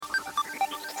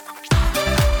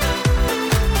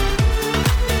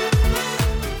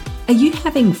Are you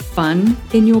having fun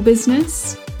in your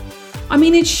business? I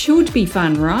mean, it should be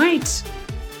fun, right?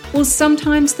 Well,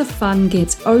 sometimes the fun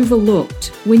gets overlooked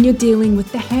when you're dealing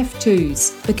with the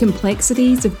have-tos, the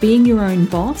complexities of being your own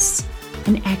boss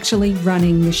and actually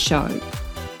running the show.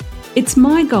 It's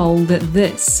my goal that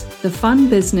this, the Fun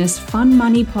Business, Fun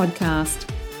Money podcast,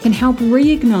 can help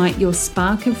reignite your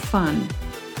spark of fun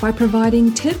by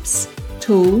providing tips,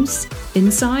 tools,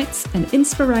 insights, and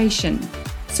inspiration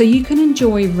so you can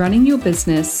enjoy running your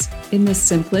business in the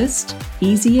simplest,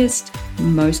 easiest,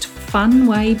 most fun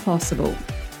way possible.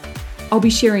 I'll be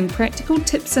sharing practical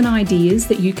tips and ideas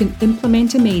that you can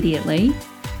implement immediately,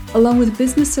 along with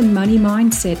business and money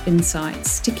mindset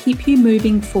insights to keep you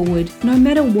moving forward no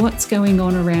matter what's going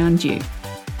on around you.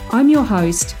 I'm your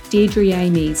host, Deirdre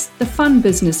Amies, the Fun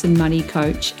Business and Money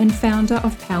Coach and founder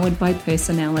of Powered by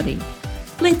Personality.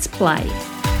 Let's play.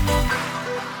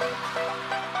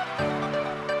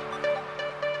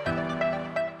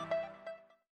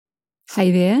 Hey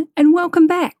there, and welcome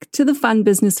back to the Fun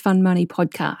Business, Fun Money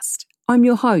podcast. I'm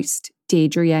your host,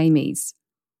 Deirdre Amies.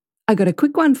 I got a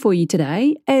quick one for you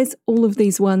today, as all of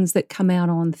these ones that come out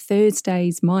on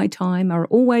Thursdays, my time, are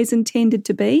always intended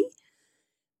to be.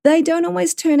 They don't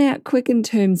always turn out quick in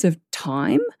terms of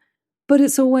time, but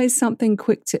it's always something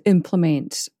quick to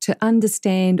implement, to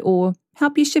understand, or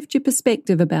help you shift your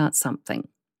perspective about something.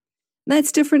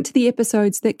 That's different to the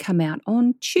episodes that come out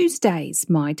on Tuesdays,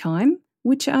 my time,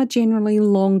 which are generally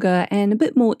longer and a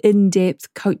bit more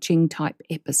in-depth coaching type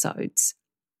episodes.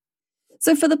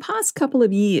 So for the past couple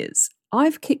of years,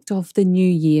 I've kicked off the new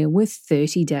year with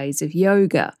 30 days of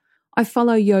yoga. I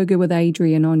follow Yoga with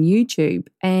Adriene on YouTube,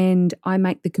 and I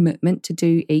make the commitment to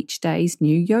do each day's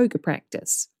new yoga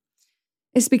practice.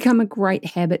 It's become a great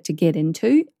habit to get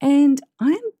into, and I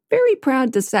am very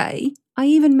proud to say I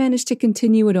even managed to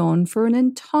continue it on for an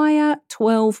entire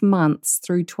 12 months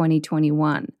through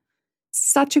 2021.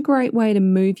 Such a great way to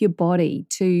move your body,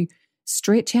 to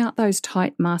stretch out those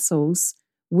tight muscles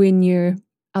when you're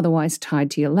otherwise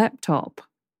tied to your laptop.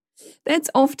 That's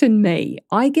often me.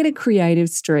 I get a creative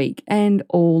streak and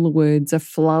all the words are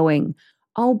flowing.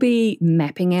 I'll be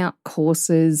mapping out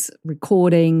courses,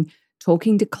 recording,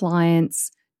 talking to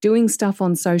clients, doing stuff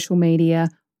on social media,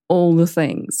 all the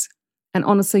things. And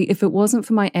honestly, if it wasn't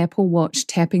for my Apple Watch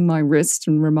tapping my wrist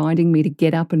and reminding me to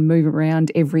get up and move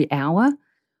around every hour,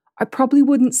 I probably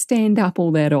wouldn't stand up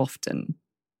all that often.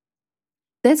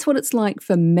 That's what it's like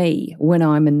for me when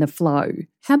I'm in the flow.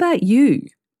 How about you?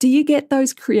 Do you get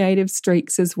those creative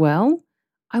streaks as well?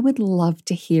 I would love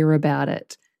to hear about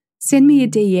it. Send me a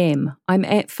DM. I'm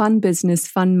at Fun Business,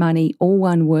 Fun Money, all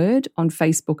one word, on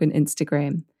Facebook and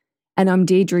Instagram. And I'm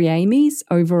Deirdre Amies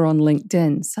over on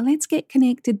LinkedIn, so let's get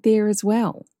connected there as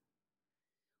well.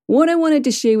 What I wanted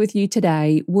to share with you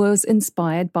today was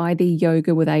inspired by the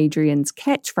Yoga with Adriene's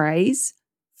catchphrase,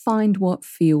 find what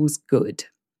feels good.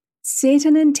 Set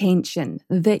an intention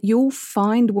that you'll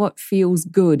find what feels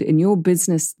good in your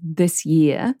business this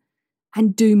year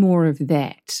and do more of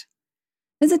that.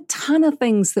 There's a ton of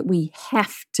things that we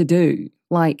have to do,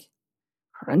 like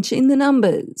crunching the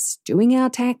numbers, doing our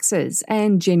taxes,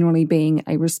 and generally being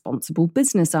a responsible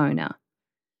business owner.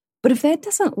 But if that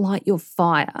doesn't light your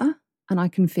fire, and I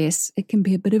confess it can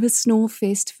be a bit of a snore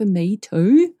fest for me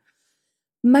too,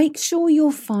 make sure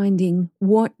you're finding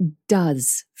what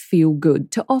does feel good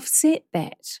to offset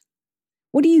that.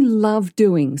 What do you love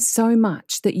doing so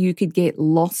much that you could get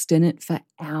lost in it for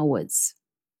hours?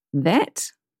 That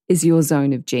is your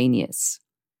zone of genius.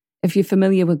 If you're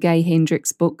familiar with Gay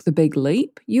Hendricks' book, The Big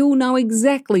Leap, you'll know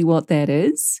exactly what that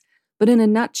is. But in a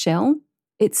nutshell,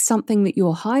 it's something that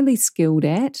you're highly skilled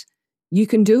at, you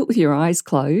can do it with your eyes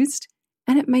closed,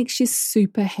 and it makes you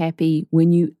super happy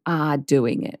when you are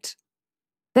doing it.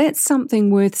 That's something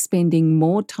worth spending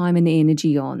more time and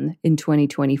energy on in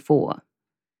 2024.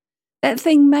 That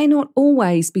thing may not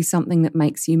always be something that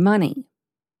makes you money,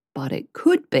 but it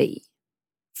could be.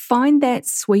 Find that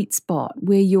sweet spot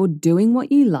where you're doing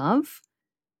what you love,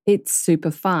 it's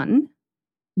super fun,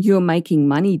 you're making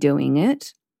money doing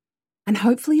it, and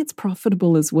hopefully it's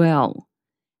profitable as well.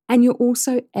 And you're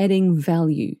also adding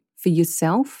value for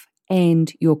yourself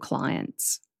and your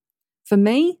clients. For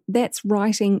me, that's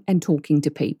writing and talking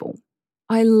to people.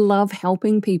 I love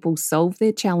helping people solve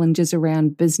their challenges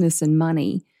around business and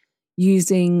money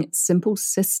using simple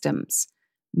systems,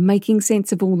 making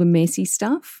sense of all the messy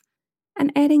stuff,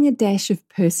 and adding a dash of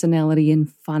personality and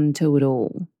fun to it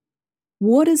all.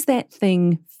 What is that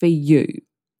thing for you?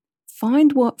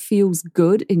 Find what feels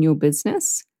good in your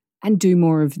business and do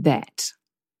more of that.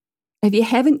 If you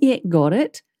haven't yet got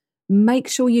it, make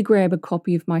sure you grab a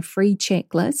copy of my free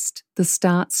checklist, the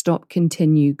Start, Stop,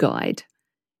 Continue guide.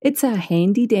 It's a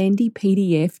handy-dandy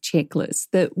PDF checklist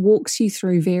that walks you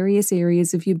through various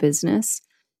areas of your business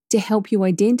to help you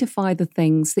identify the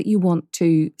things that you want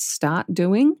to start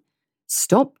doing,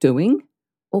 stop doing,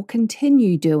 or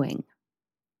continue doing.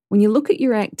 When you look at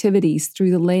your activities through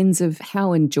the lens of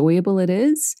how enjoyable it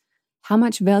is, how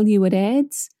much value it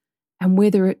adds, and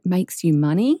whether it makes you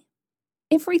money,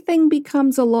 everything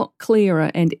becomes a lot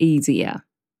clearer and easier.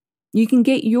 You can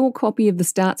get your copy of the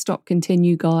Start, Stop,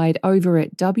 Continue guide over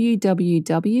at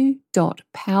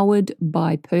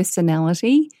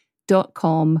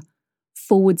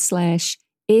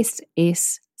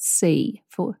www.poweredbypersonality.com/SSC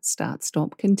for Start,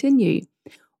 Stop, Continue.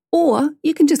 Or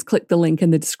you can just click the link in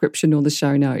the description or the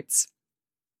show notes.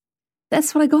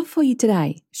 That's what I got for you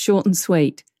today, short and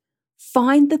sweet.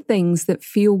 Find the things that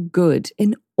feel good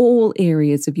in all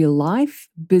areas of your life,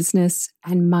 business,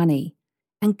 and money,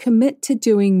 and commit to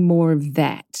doing more of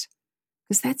that,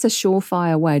 because that's a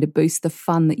surefire way to boost the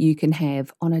fun that you can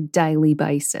have on a daily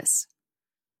basis.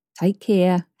 Take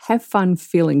care, have fun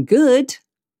feeling good,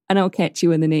 and I'll catch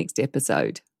you in the next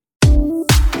episode.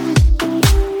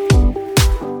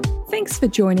 Thanks for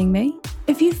joining me.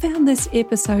 If you found this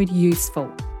episode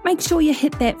useful, make sure you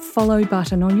hit that follow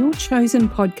button on your chosen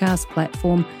podcast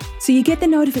platform so you get the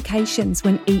notifications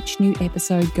when each new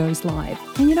episode goes live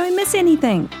and you don't miss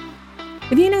anything.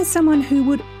 If you know someone who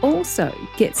would also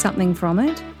get something from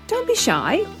it, don't be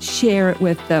shy, share it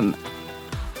with them.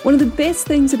 One of the best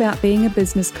things about being a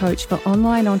business coach for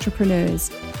online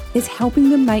entrepreneurs is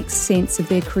helping them make sense of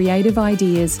their creative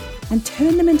ideas and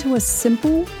turn them into a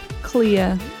simple,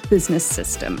 clear business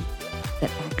system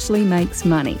that actually makes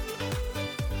money.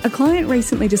 A client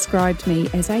recently described me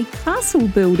as a castle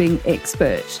building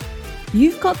expert.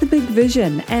 You've got the big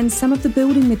vision and some of the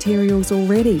building materials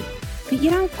already, but you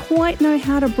don't quite know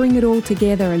how to bring it all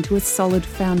together into a solid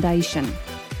foundation.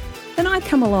 Then I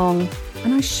come along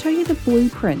and I show you the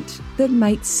blueprint that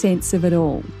makes sense of it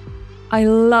all. I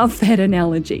love that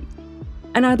analogy.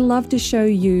 And I'd love to show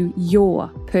you your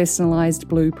personalised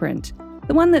blueprint,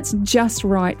 the one that's just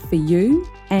right for you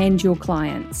and your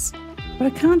clients. But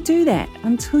I can't do that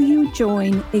until you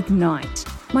join Ignite,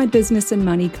 my business and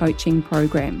money coaching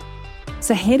program.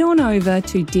 So head on over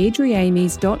to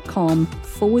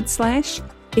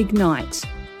deirdreamies.com/Ignite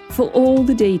for all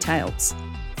the details.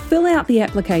 Fill out the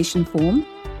application form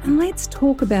and let's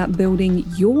talk about building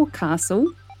your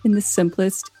castle in the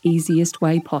simplest, easiest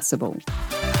way possible.